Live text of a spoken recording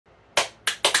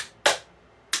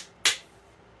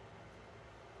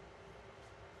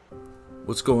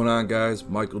What's going on, guys?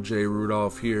 Michael J.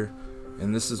 Rudolph here,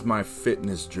 and this is my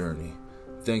fitness journey.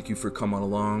 Thank you for coming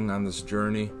along on this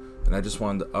journey, and I just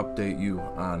wanted to update you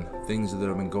on things that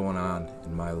have been going on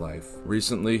in my life.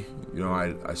 Recently,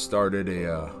 I started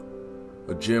a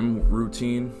gym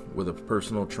routine with a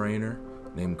personal trainer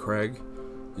named Craig.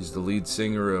 He's the lead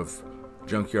singer of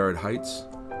Junkyard Heights,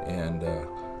 and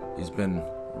he's been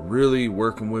really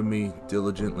working with me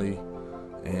diligently,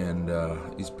 and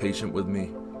he's patient with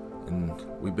me. And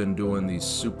we've been doing these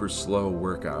super slow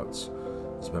workouts.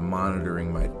 He's been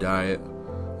monitoring my diet,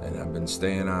 and I've been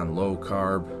staying on low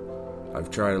carb. I've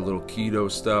tried a little keto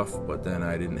stuff, but then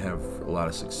I didn't have a lot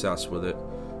of success with it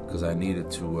because I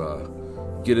needed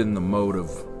to get in the mode of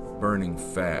burning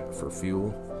fat for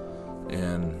fuel.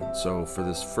 And so for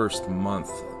this first month,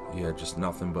 just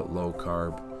nothing but low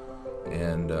carb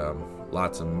and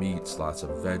lots of meats, lots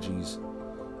of veggies,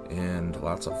 and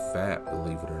lots of fat,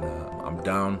 believe it or not. I'm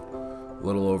down a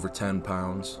little over 10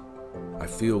 pounds. I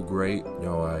feel great.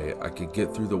 I could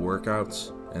get through the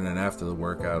workouts, and then after the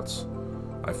workouts,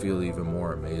 I feel even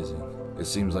more amazing. It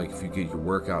seems like if you get your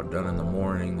workout done in the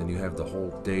morning, then you have the whole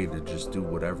day to just do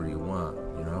whatever you want,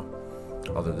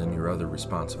 other than your other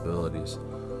responsibilities.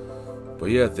 But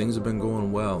yeah, things have been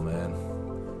going well, man.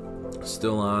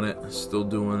 Still on it, still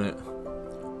doing it.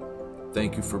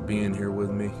 Thank you for being here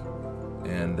with me.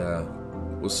 And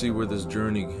we'll see where this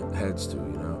journey heads to,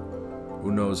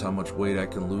 Who knows how much weight I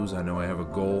can lose. I know I have a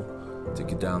goal to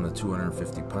get down to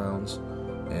 250 pounds.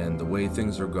 And the way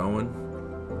things are going,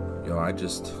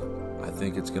 I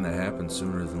think it's going to happen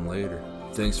sooner than later.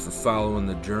 Thanks for following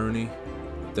the journey.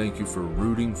 Thank you for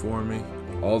rooting for me.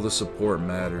 All the support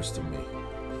matters to me.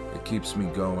 It keeps me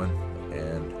going,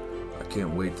 and I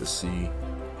can't wait to see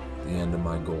the end of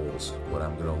my goals, what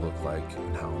I'm going to look like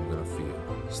and how I'm going to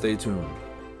feel. Stay tuned.